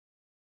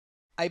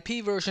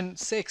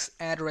IPv6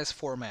 address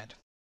format.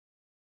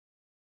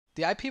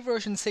 The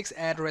IPv6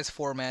 address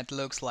format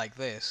looks like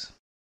this.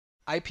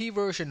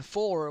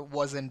 IPv4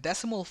 was in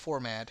decimal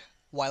format,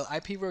 while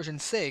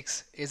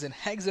IPv6 is in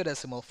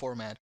hexadecimal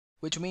format,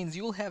 which means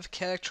you'll have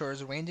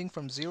characters ranging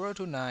from 0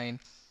 to 9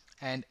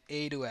 and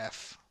A to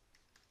F.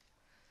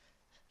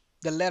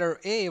 The letter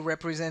A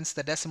represents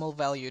the decimal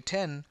value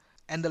 10,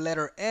 and the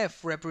letter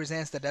F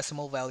represents the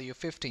decimal value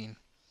 15.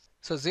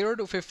 So 0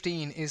 to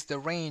 15 is the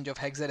range of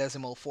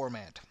hexadecimal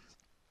format.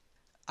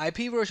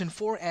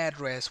 IPv4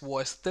 address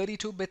was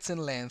 32 bits in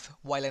length,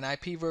 while an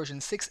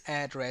IPv6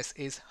 address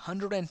is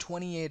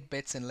 128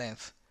 bits in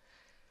length.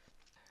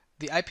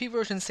 The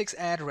IPv6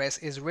 address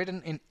is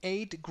written in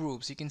 8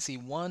 groups. You can see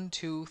 1,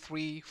 2,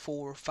 3,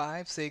 4,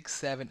 5, 6,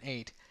 7,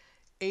 8.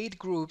 8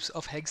 groups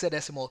of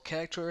hexadecimal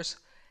characters.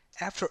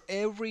 After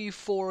every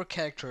 4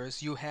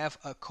 characters, you have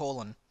a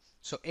colon.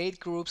 So 8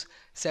 groups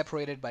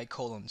separated by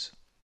colons.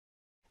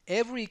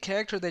 Every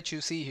character that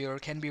you see here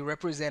can be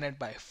represented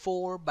by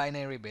 4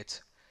 binary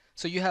bits.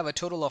 So you have a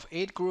total of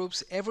 8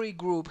 groups. Every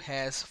group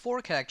has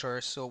 4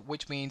 characters, so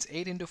which means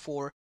 8 into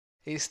 4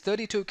 is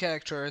 32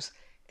 characters.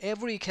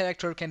 Every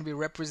character can be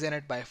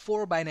represented by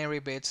 4 binary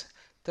bits.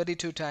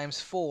 32 times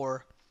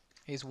 4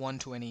 is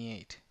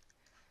 128.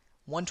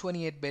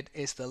 128 bit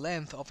is the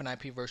length of an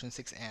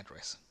IPv6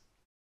 address.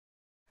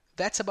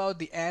 That's about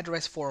the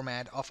address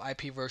format of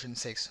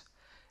IPv6.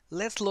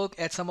 Let's look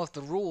at some of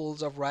the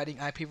rules of writing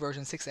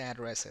IPv6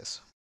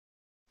 addresses.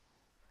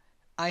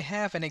 I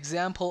have an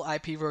example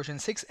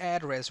IPv6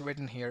 address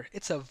written here.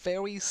 It's a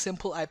very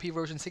simple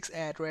IPv6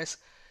 address,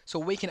 so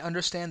we can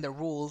understand the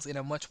rules in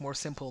a much more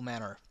simple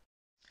manner.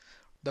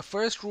 The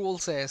first rule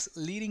says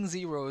leading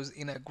zeros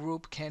in a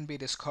group can be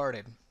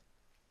discarded.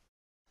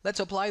 Let's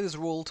apply this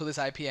rule to this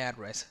IP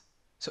address.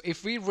 So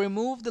if we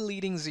remove the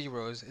leading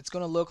zeros, it's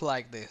going to look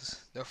like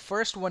this. The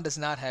first one does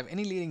not have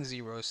any leading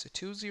zeros, so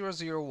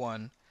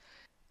 2001,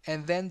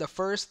 and then the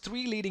first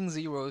 3 leading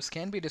zeros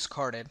can be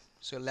discarded,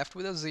 so you're left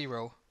with a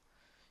 0.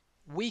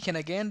 We can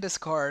again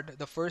discard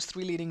the first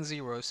 3 leading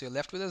zeros, so you're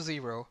left with a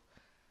 0.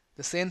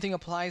 The same thing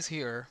applies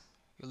here,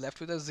 you're left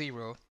with a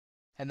 0,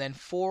 and then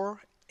 4,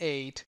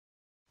 8,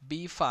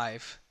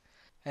 B5,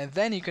 and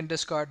then you can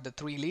discard the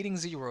 3 leading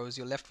zeros,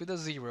 you're left with a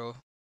 0,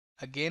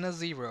 again a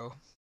 0,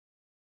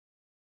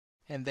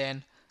 and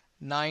then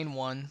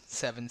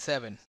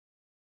 9177.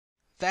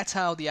 That's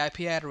how the IP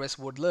address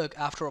would look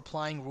after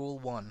applying Rule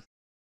 1.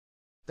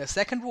 The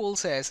second rule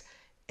says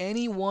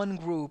any one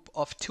group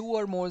of 2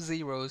 or more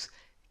zeros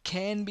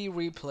can be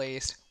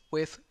replaced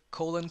with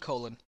colon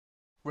colon.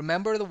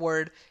 Remember the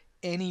word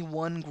any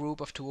one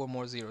group of 2 or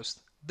more zeros.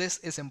 This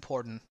is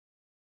important.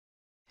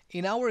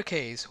 In our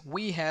case,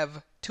 we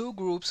have 2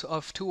 groups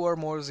of 2 or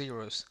more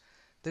zeros.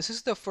 This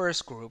is the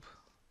first group,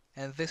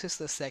 and this is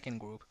the second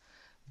group.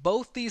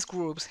 Both these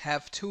groups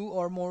have 2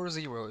 or more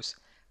zeros.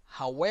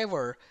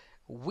 However,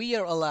 we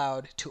are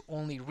allowed to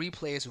only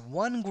replace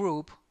one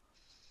group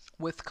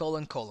with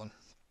colon colon.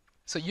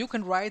 So you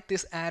can write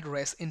this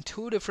address in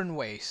 2 different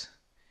ways.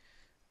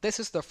 This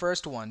is the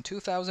first one,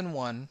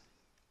 2001,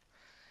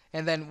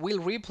 and then we'll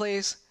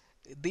replace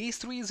these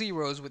 3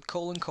 zeros with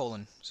colon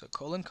colon. So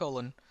colon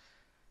colon,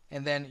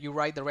 and then you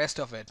write the rest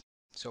of it.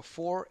 So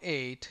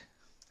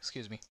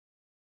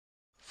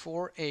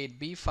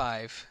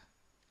 48B5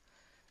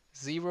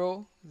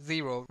 0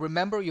 0.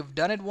 Remember, you've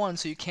done it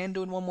once, so you can't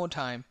do it one more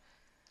time.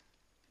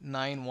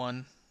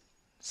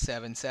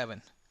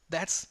 9177.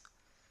 That's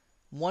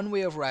one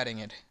way of writing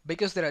it.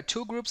 Because there are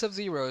 2 groups of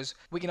zeros,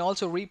 we can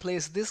also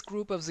replace this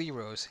group of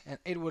zeros, and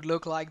it would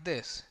look like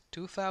this.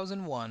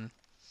 2001.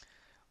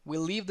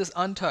 We'll leave this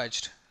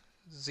untouched.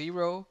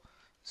 0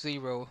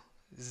 0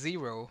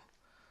 0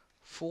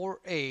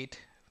 48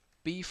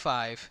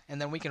 B5,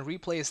 and then we can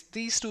replace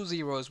these 2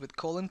 zeros with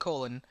colon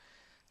colon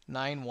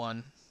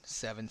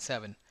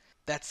 9177.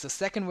 That's the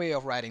second way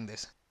of writing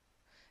this.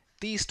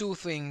 These 2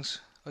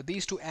 things, or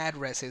these 2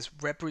 addresses,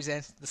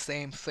 represent the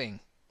same thing.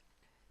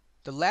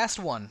 The last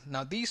one,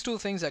 now these 2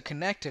 things are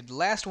connected. The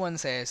last one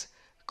says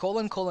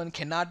colon colon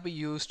cannot be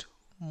used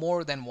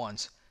more than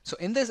once. So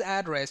in this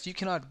address, you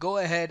cannot go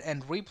ahead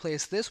and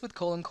replace this with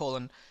colon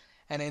colon,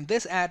 and in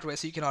this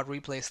address, you cannot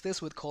replace this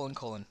with colon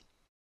colon.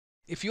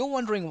 If you're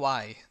wondering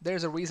why,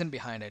 there's a reason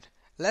behind it.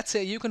 Let's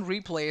say you can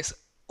replace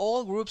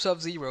all groups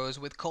of zeros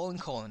with colon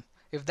colon.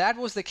 If that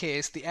was the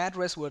case, the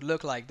address would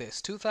look like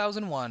this.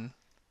 2001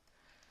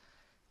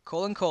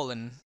 colon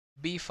colon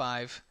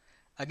B5,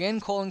 again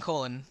colon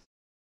colon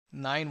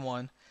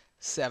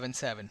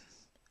 9177.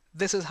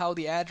 This is how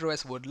the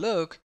address would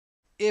look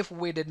if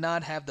we did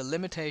not have the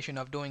limitation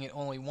of doing it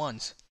only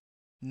once.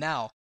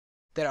 Now,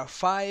 there are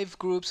 5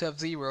 groups of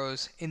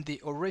zeros in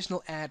the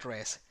original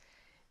address.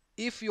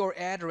 If your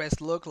address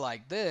looked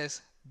like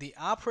this, the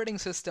operating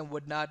system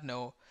would not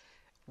know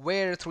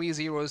where 3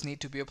 zeros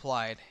need to be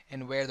applied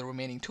and where the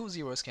remaining 2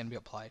 zeros can be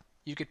applied.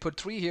 You could put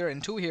 3 here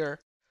and 2 here,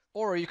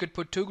 or you could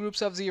put 2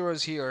 groups of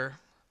zeros here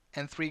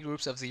and 3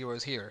 groups of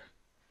zeros here.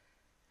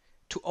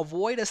 To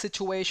avoid a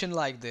situation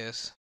like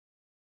this,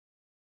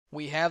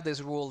 we have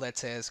this rule that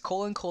says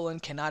colon colon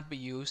cannot be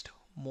used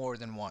more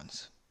than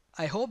once.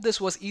 I hope this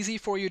was easy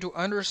for you to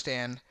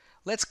understand.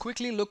 Let's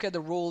quickly look at the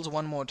rules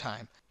one more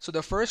time. So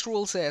the first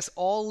rule says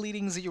all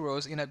leading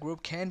zeros in a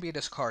group can be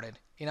discarded.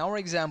 In our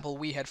example,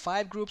 we had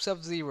 5 groups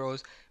of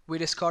zeros. We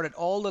discarded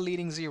all the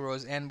leading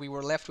zeros and we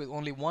were left with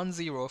only 1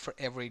 zero for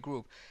every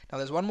group. Now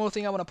there's one more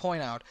thing I want to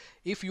point out.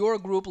 If your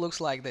group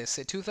looks like this,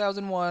 say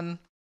 2001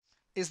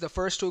 is the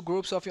first 2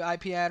 groups of your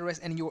IP address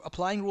and you're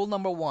applying rule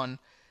number 1,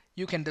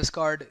 you can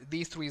discard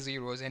these 3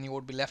 zeros and you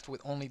would be left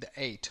with only the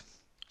 8.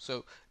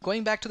 So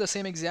going back to the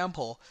same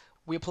example,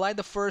 we applied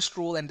the first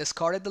rule and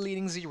discarded the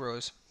leading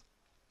zeros.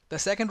 The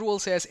second rule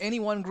says any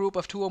one group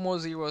of 2 or more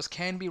zeros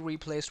can be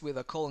replaced with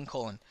a colon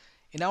colon.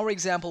 In our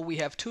example, we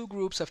have 2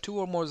 groups of 2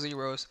 or more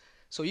zeros,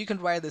 so you can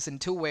write this in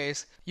 2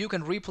 ways. You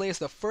can replace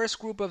the first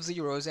group of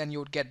zeros and you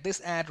would get this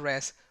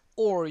address,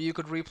 or you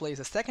could replace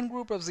the second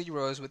group of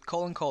zeros with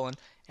colon colon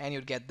and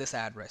you'd get this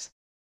address.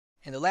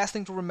 And the last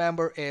thing to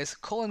remember is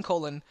colon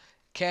colon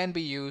can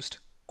be used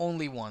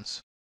only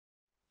once.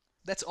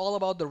 That's all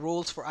about the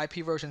rules for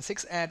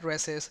IPv6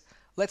 addresses.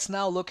 Let's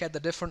now look at the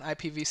different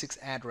IPv6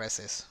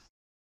 addresses.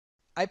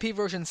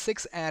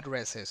 IPv6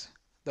 addresses.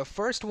 The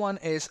first one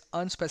is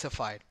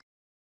unspecified.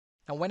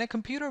 Now when a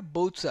computer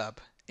boots up,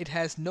 it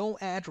has no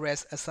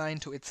address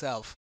assigned to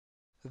itself.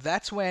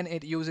 That's when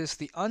it uses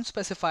the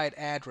unspecified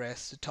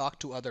address to talk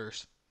to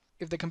others.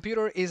 If the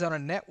computer is on a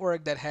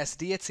network that has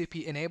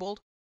DHCP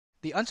enabled,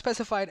 the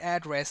unspecified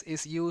address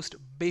is used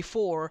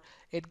before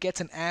it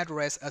gets an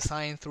address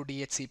assigned through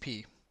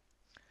DHCP.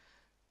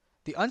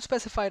 The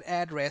unspecified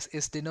address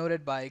is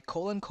denoted by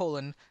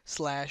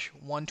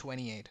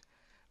 ::/128.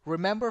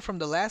 Remember from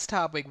the last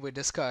topic we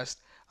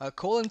discussed, a ::/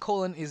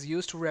 is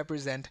used to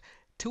represent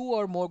 2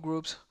 or more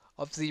groups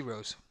of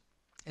zeros.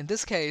 In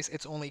this case,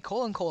 it's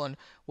only ::,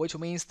 which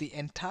means the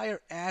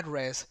entire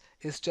address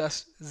is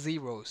just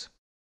zeros.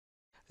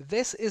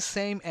 This is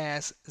same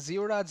as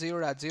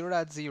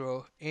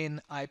 0.0.0.0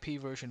 in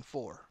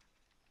IPv4.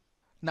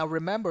 Now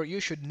remember, you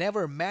should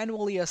never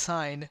manually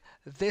assign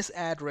this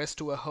address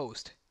to a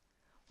host.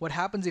 What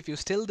happens if you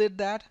still did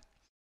that?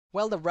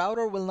 Well, the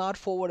router will not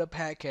forward a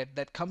packet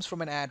that comes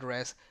from an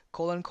address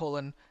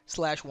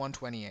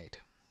 ::/128.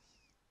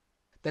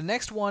 The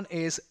next one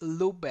is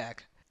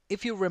loopback.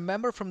 If you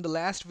remember from the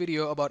last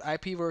video about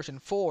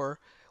IPv4,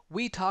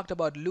 we talked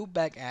about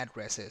loopback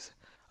addresses.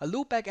 A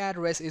loopback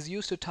address is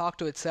used to talk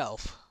to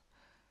itself.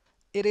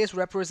 It is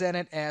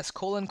represented as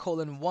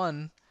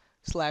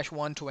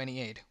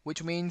 ::1/128,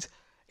 which means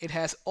it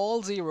has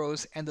all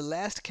zeros and the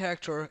last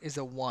character is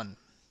a 1.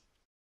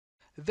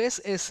 This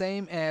is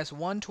same as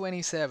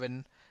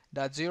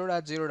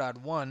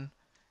 127.0.0.1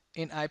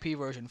 in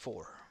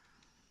IPv4.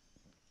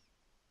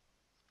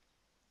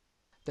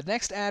 The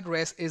next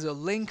address is a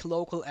link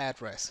local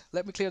address.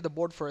 Let me clear the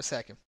board for a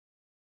second.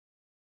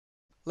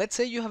 Let's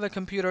say you have a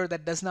computer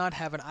that does not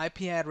have an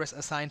IP address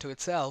assigned to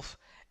itself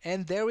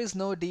and there is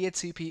no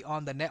DHCP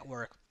on the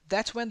network.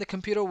 That's when the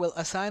computer will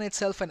assign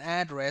itself an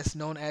address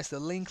known as the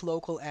link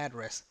local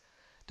address.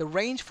 The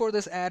range for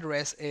this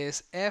address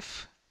is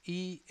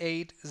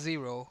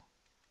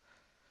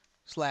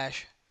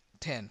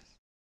FE80/10.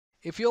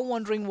 If you're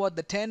wondering what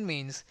the 10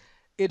 means,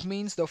 it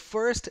means the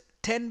first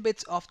 10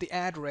 bits of the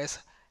address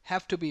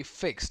have to be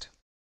fixed.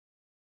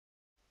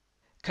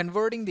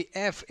 Converting the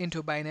F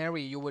into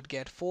binary, you would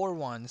get 4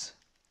 ones.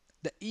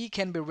 The E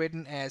can be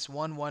written as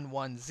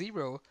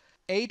 1110.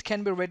 8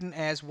 can be written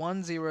as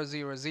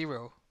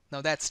 1000.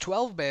 Now that's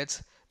 12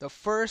 bits. The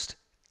first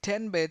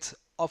 10 bits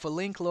of a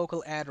link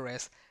local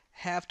address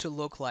have to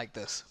look like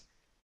this.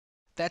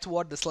 That's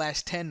what the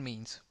 /10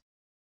 means.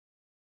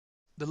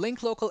 The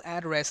link local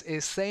address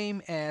is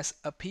same as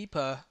a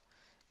PIPA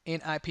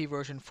in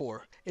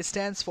IPv4. It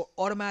stands for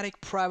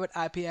Automatic Private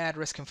IP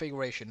Address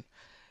Configuration.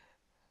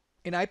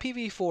 In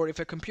IPv4, if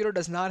a computer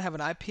does not have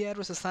an IP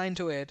address assigned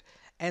to it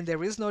and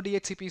there is no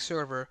DHCP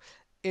server,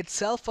 it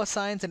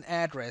self-assigns an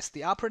address.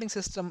 The operating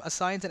system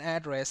assigns an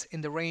address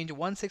in the range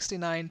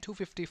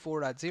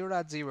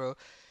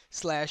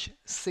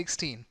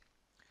 169.254.0.0/16.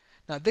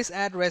 Now this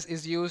address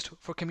is used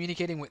for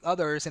communicating with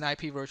others in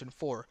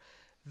IPv4.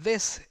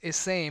 This is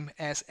same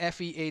as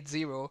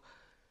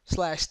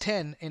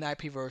FE80/10 in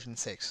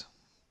IPv6.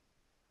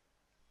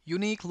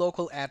 Unique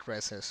local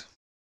addresses.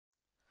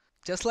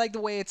 Just like the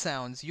way it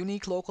sounds,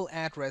 unique local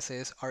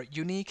addresses are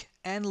unique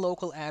and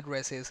local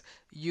addresses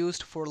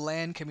used for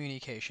LAN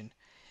communication.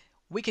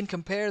 We can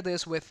compare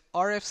this with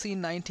RFC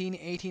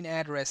 1918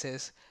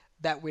 addresses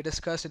that we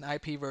discussed in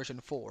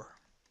IPv4.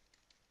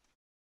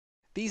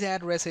 These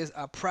addresses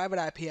are private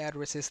IP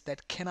addresses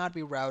that cannot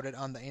be routed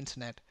on the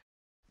internet.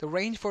 The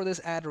range for this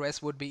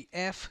address would be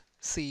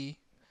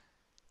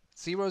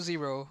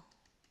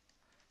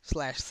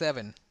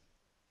FC00/7,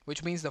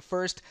 which means the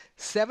first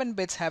 7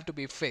 bits have to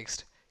be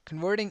fixed.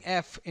 Converting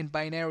F in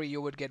binary,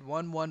 you would get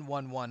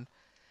 1111.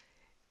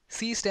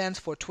 C stands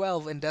for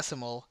 12 in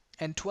decimal,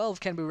 and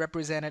 12 can be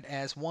represented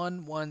as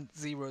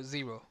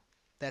 1100.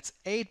 That's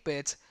 8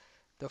 bits.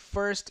 The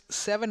first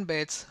 7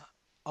 bits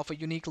of a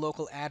unique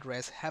local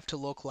address have to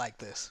look like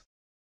this.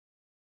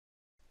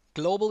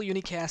 Global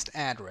unicast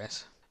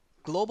address.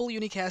 Global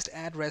unicast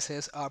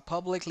addresses are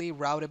publicly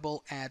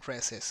routable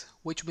addresses,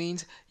 which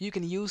means you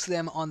can use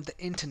them on the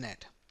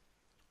internet.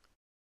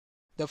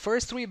 The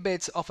first 3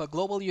 bits of a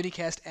global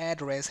unicast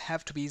address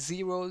have to be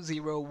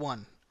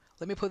 001.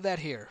 Let me put that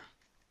here.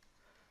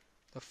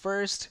 The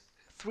first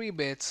 3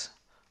 bits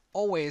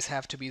always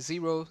have to be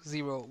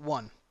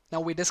 001.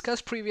 Now we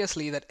discussed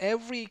previously that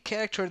every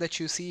character that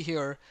you see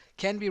here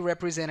can be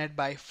represented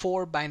by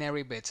 4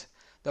 binary bits.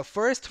 The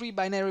first 3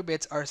 binary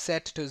bits are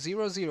set to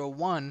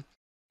 001,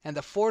 and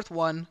the fourth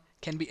one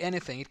can be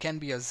anything. It can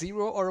be a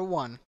 0 or a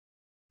 1.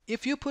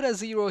 If you put a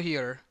 0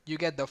 here, you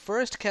get the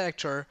first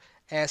character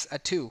as a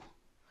 2.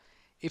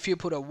 If you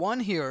put a 1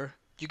 here,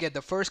 you get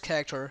the first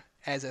character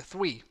as a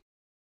 3.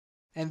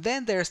 And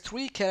then there's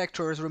 3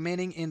 characters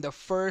remaining in the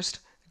first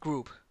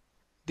group.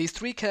 These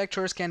 3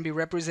 characters can be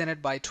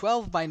represented by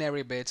 12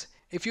 binary bits.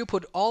 If you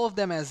put all of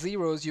them as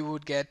zeros, you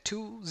would get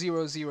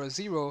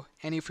 2000,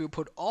 and if you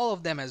put all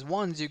of them as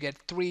ones, you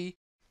get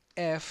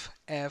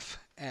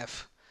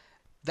 3FFF.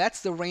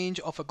 That's the range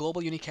of a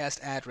global unicast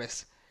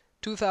address,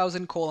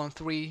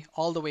 2000:3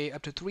 all the way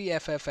up to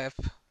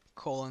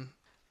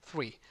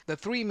 3FFF:3. The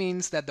 3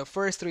 means that the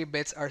first 3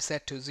 bits are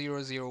set to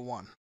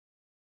 001.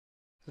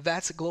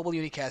 That's a global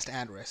unicast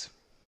address.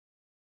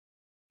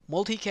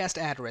 Multicast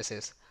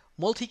addresses.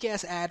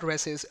 Multicast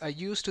addresses are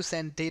used to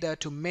send data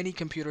to many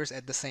computers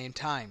at the same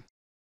time.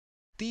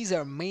 These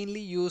are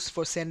mainly used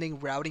for sending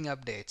routing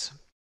updates.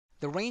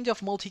 The range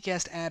of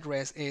multicast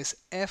address is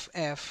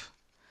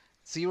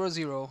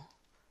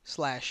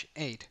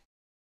FF00/8.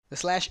 The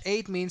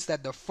 /8 means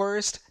that the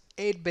first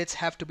 8 bits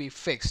have to be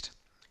fixed.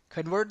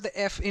 Convert the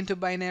F into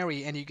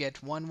binary and you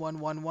get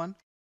 1111.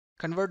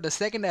 Convert the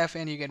second F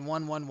and you get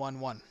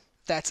 1111.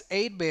 That's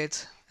 8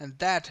 bits, and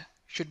that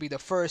should be the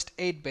first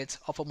 8 bits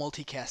of a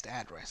multicast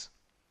address.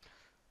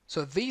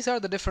 So these are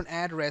the different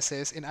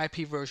addresses in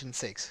IP version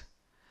 6.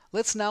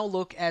 Let's now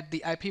look at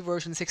the IP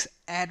version 6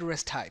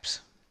 address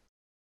types.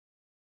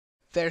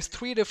 There's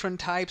 3 different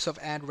types of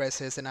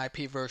addresses in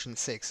IP version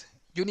 6: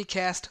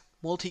 unicast,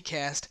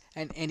 multicast,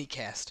 and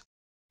anycast.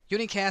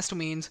 Unicast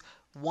means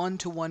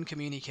one-to-one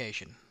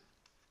communication.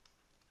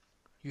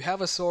 You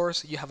have a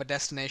source, you have a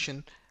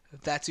destination,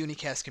 that's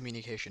unicast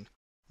communication.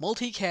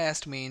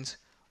 Multicast means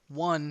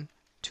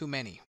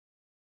one-to-many.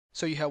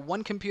 So you have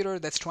one computer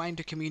that's trying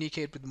to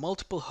communicate with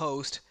multiple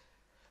hosts,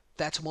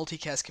 that's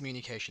multicast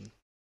communication.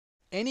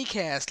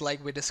 Anycast,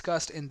 like we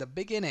discussed in the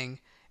beginning,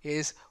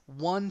 is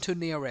one to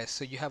nearest.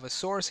 So you have a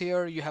source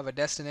here, you have a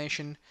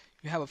destination,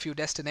 you have a few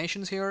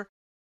destinations here.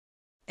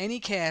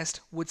 Anycast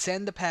would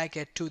send the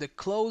packet to the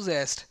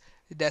closest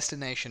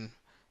destination.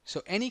 So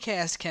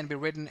anycast can be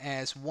written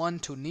as one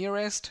to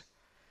nearest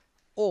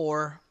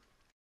or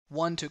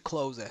one to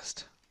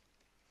closest.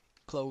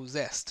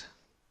 Closest.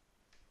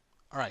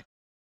 Alright.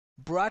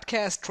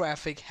 Broadcast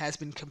traffic has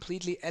been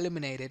completely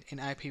eliminated in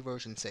IP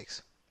version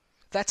 6.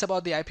 That's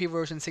about the IP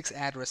version 6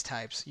 address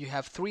types. You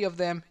have 3 of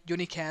them: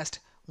 unicast,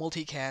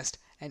 multicast,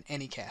 and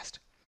anycast.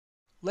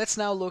 Let's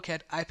now look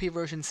at IP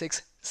version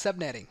 6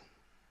 subnetting.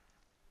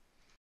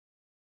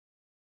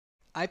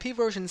 IP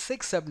version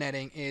 6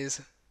 subnetting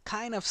is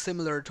kind of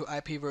similar to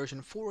IP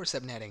version 4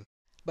 subnetting,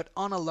 but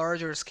on a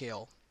larger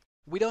scale.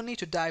 We don't need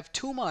to dive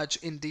too much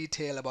in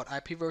detail about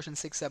IP version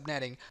 6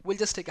 subnetting. We'll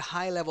just take a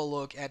high-level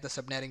look at the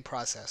subnetting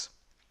process.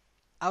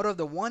 Out of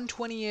the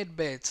 128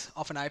 bits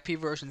of an IP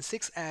version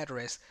 6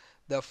 address,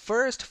 the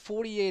first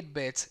 48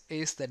 bits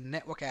is the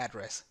network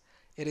address.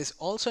 It is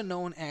also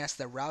known as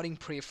the routing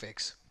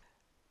prefix.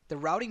 The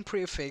routing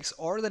prefix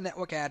or the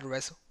network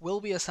address will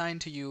be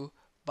assigned to you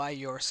by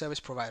your service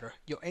provider.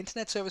 Your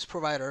internet service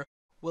provider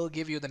will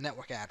give you the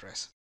network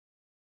address.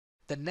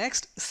 The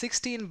next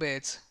 16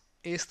 bits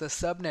is the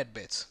subnet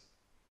bits.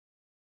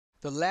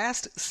 The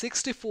last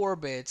 64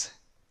 bits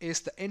is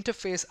the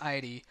interface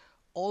ID,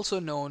 also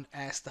known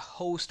as the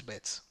host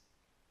bits.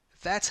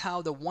 That's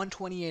how the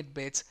 128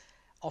 bits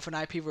of an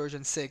IP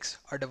version 6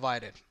 are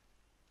divided.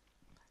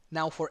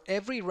 Now for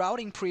every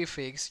routing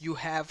prefix you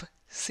have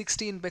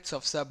 16 bits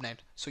of subnet.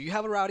 So you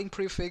have a routing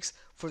prefix.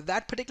 For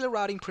that particular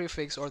routing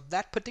prefix or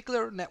that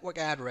particular network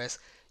address,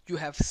 you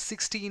have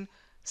 16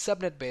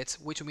 subnet bits,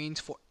 which means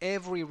for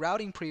every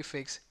routing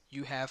prefix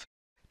you have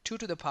 2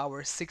 to the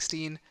power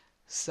 16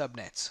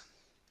 subnets.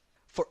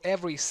 For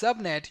every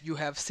subnet you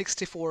have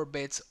 64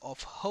 bits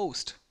of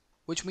host,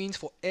 which means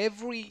for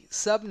every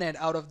subnet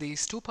out of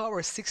these 2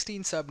 power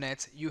 16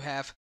 subnets you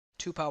have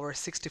 2 power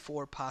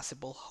 64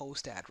 possible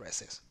host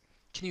addresses.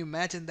 Can you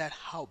imagine that?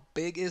 How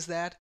big is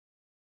that?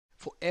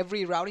 For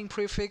every routing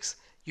prefix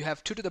you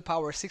have 2 to the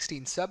power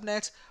 16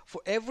 subnets.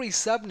 For every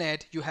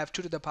subnet you have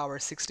 2 to the power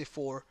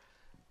 64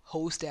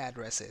 host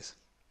addresses.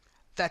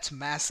 That's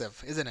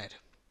massive, isn't it?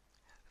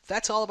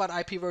 That's all about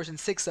IP version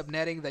 6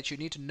 subnetting that you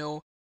need to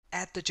know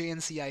at the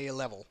JNCIA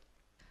level.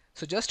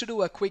 So just to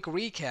do a quick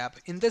recap,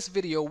 in this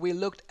video we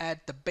looked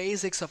at the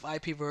basics of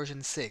IP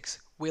version 6.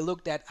 We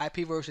looked at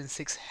IP version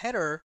 6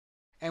 header,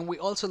 and we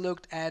also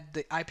looked at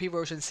the IP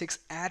version 6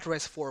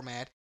 address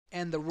format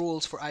and the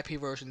rules for IP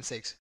version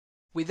 6.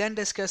 We then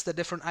discussed the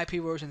different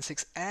IP version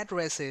 6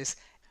 addresses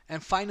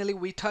And finally,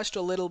 we touched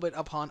a little bit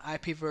upon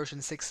IP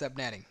version 6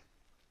 subnetting.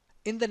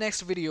 In the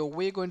next video,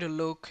 we're going to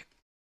look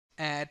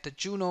at the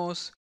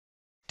Junos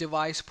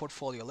device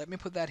portfolio. Let me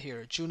put that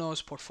here,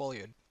 Junos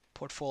portfolio.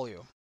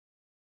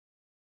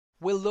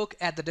 We'll look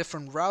at the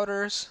different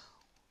routers,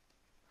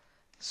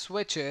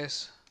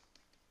 switches,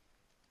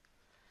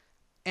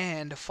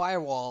 and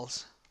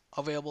firewalls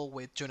available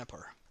with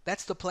Juniper.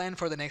 That's the plan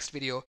for the next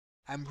video.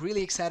 I'm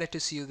really excited to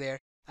see you there.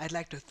 I'd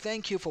like to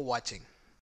thank you for watching.